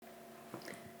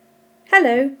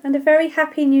Hello, and a very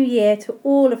happy new year to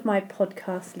all of my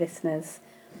podcast listeners.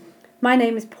 My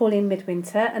name is Pauline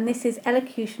Midwinter, and this is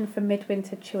Elocution from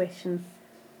Midwinter Tuition.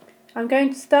 I'm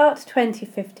going to start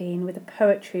 2015 with a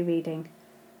poetry reading.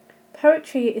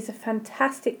 Poetry is a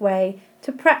fantastic way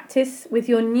to practice with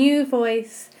your new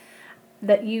voice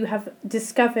that you have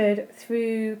discovered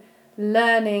through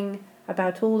learning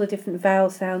about all the different vowel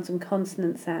sounds and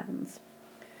consonant sounds.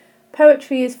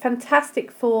 Poetry is fantastic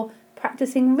for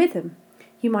practicing rhythm.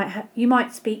 You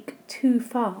might speak too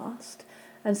fast,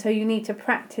 and so you need to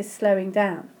practice slowing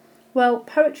down. Well,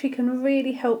 poetry can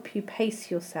really help you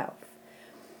pace yourself.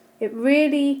 It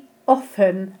really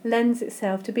often lends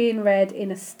itself to being read in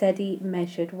a steady,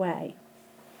 measured way.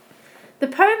 The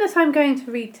poem that I'm going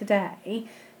to read today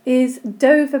is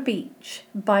Dover Beach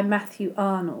by Matthew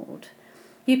Arnold.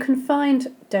 You can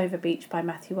find Dover Beach by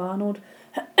Matthew Arnold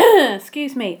on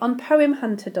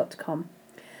poemhunter.com.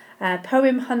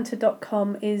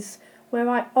 Poemhunter.com is where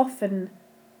I often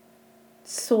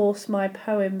source my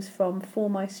poems from for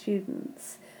my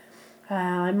students.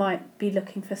 I might be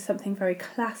looking for something very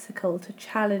classical to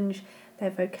challenge their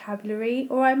vocabulary,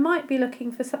 or I might be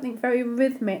looking for something very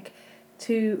rhythmic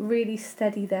to really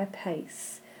steady their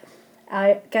pace.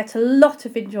 I get a lot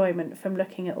of enjoyment from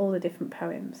looking at all the different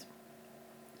poems.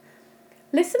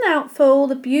 Listen out for all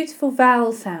the beautiful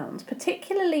vowel sounds,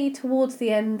 particularly towards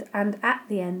the end and at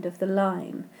the end of the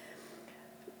line.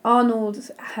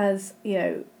 Arnold has,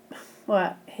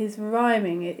 his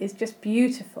rhyming is just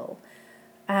beautiful,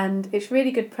 and it's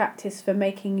really good practice for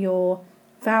making your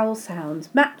vowel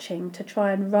sounds matching to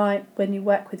try and rhyme when you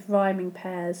work with rhyming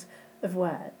pairs of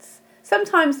words.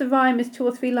 Sometimes the rhyme is 2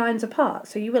 or 3 lines apart,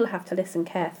 so you will have to listen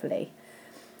carefully.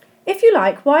 If you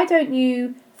like, why don't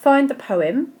you find the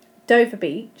poem Dover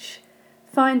Beach,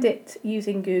 find it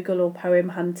using Google or Poem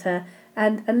Hunter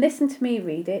and listen to me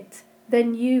read it,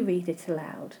 then you read it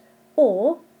aloud.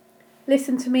 Or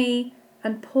listen to me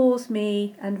and pause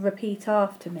me and repeat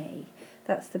after me.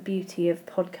 That's the beauty of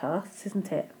podcasts, isn't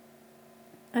it?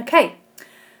 Okay,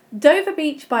 Dover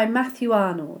Beach by Matthew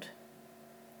Arnold.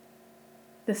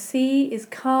 The sea is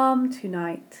calm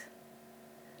tonight.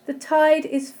 The tide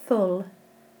is full.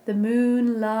 The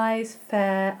moon lies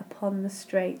fair upon the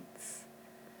straits.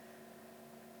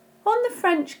 On the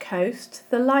French coast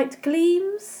the light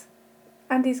gleams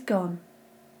and is gone.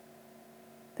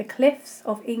 The cliffs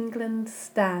of England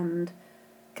stand,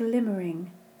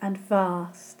 glimmering and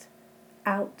vast,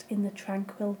 out in the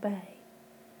tranquil bay.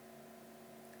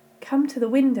 Come to the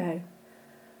window.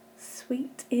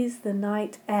 Sweet is the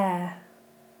night air.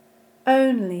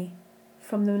 Only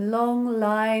from the long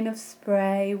line of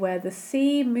spray where the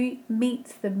sea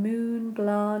meets the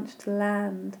moon-blanched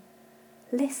land.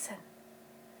 Listen.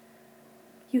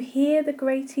 You hear the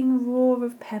grating roar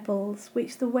of pebbles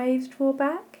which the waves draw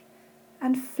back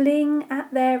and fling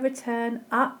at their return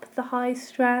up the high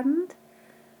strand,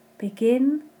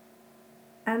 begin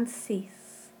and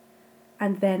cease,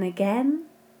 and then again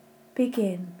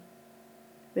begin,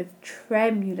 with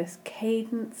tremulous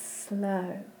cadence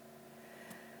slow,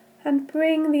 and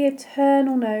bring the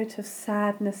eternal note of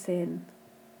sadness in.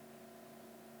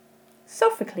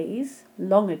 Sophocles,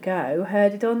 long ago,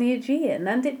 heard it on the Aegean,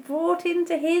 and it brought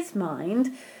into his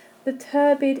mind the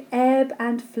turbid ebb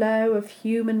and flow of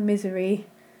human misery.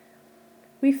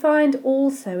 We find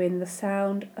also in the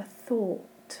sound a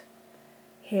thought,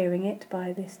 hearing it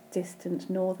by this distant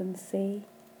northern sea.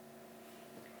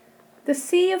 The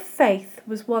sea of faith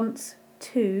was once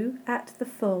 2 at the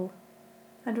full,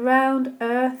 and round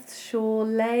earth's shore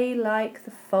lay like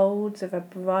the folds of a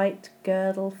bright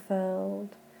girdle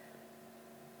furled.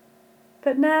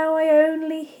 But now I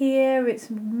only hear its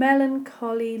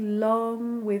melancholy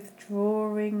long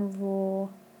withdrawing roar,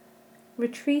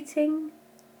 retreating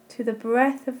to the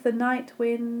breath of the night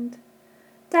wind,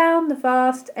 down the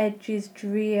vast edges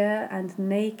drear and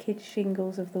naked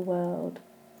shingles of the world.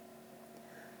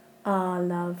 Ah,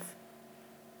 love,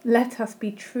 let us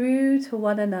be true to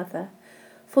one another,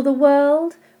 for the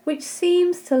world, which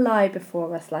seems to lie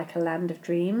before us like a land of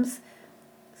dreams,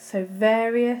 so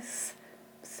various,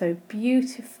 so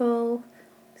beautiful,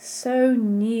 so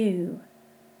new,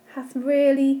 hath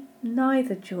really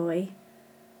neither joy,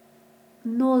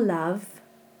 nor love,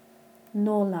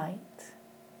 nor light,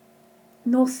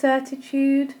 nor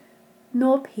certitude,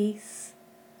 nor peace,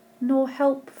 nor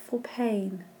help for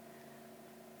pain.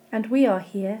 And we are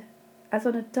here, as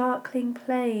on a darkling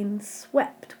plain,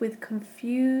 swept with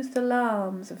confused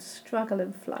alarms of struggle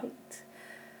and flight,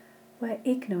 where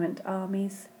ignorant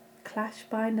armies clash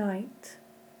by night.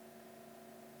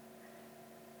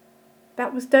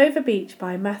 That was Dover Beach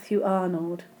by Matthew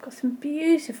Arnold. Got some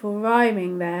beautiful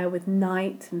rhyming there with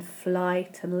night and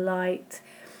flight and light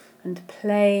and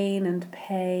plain and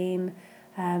pain.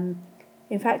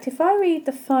 In fact, if I read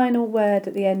the final word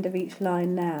at the end of each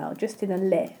line now, just in a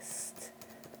list.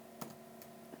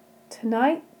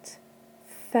 Tonight,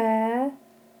 fair,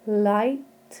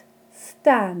 light,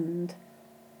 stand,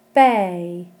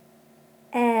 bay,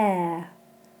 air,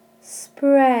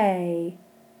 spray,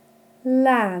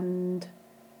 land,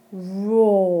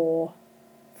 roar,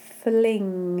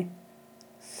 fling,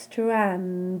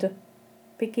 strand,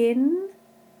 begin,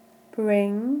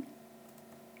 bring,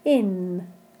 in,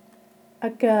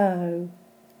 ago,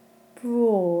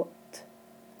 brought,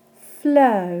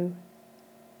 flow,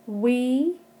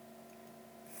 we,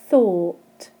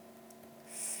 thought,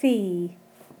 see,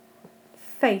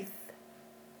 faith,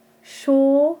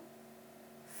 shore,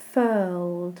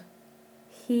 furled,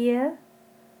 hear,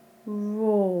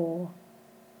 roar,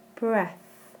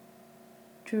 breath,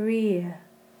 drear,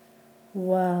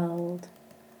 world,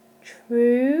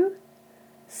 true,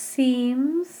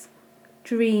 seems,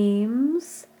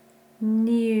 dreams,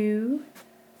 new,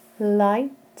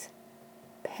 light,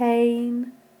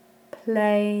 pain,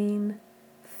 plain,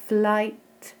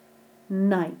 flight,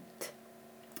 night.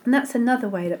 And that's another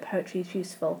way that poetry is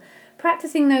useful.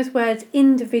 Practicing those words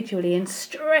individually and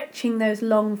stretching those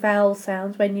long vowel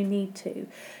sounds when you need to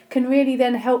can really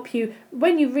then help you,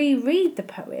 when you reread the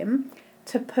poem,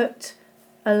 to put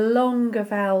a longer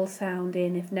vowel sound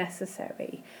in if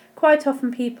necessary. Quite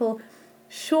often people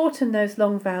shorten those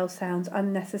long vowel sounds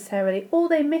unnecessarily, or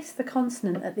they miss the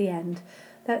consonant at the end.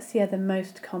 That's the other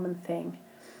most common thing.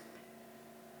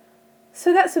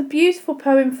 So that's a beautiful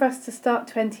poem for us to start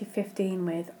 2015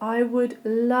 with. I would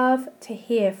love to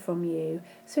hear from you.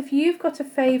 So if you've got a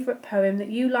favourite poem that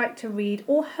you like to read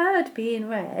or heard being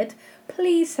read,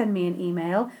 please send me an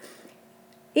email.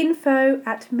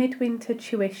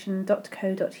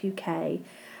 info@midwintertuition.co.uk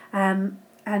and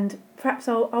perhaps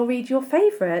I'll read your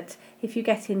favourite if you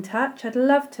get in touch. I'd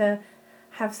love to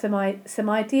have some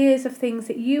ideas of things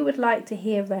that you would like to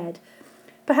hear read.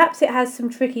 Perhaps it has some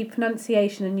tricky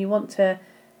pronunciation and you want to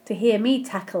hear me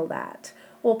tackle that.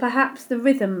 Or perhaps the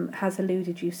rhythm has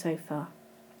eluded you so far.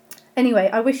 Anyway,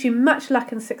 I wish you much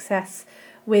luck and success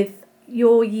with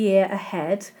your year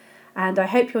ahead. And I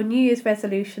hope your New Year's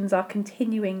resolutions are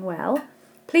continuing well.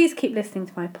 Please keep listening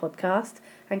to my podcast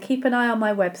and keep an eye on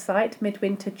my website,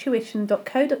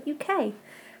 midwintertuition.co.uk.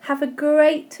 Have a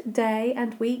great day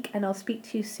and week, and I'll speak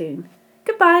to you soon.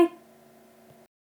 Goodbye.